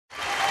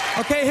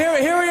Okay,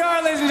 here we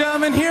are, ladies and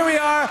gentlemen. Here we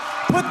are.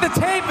 Put the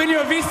tape in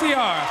your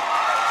VCR.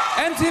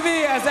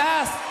 MTV has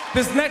asked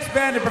this next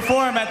band to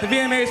perform at the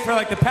VMAs for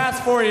like the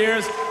past 4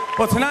 years.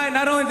 Well, tonight,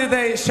 not only did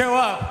they show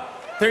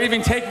up, they're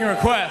even taking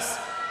requests.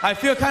 I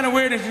feel kind of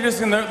weird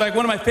introducing like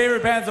one of my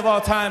favorite bands of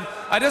all time.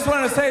 I just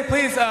wanted to say,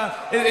 please,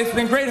 it's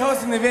been great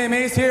hosting the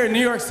VMAs here in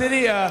New York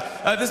City.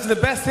 This is the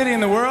best city in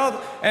the world,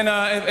 and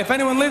if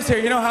anyone lives here,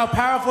 you know how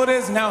powerful it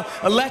is, and how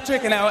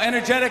electric and how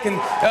energetic, and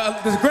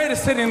the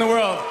greatest city in the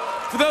world.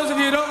 For those of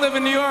you who don't live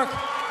in New York,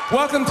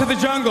 welcome to the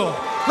jungle.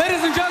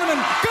 Ladies and gentlemen,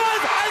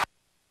 Guns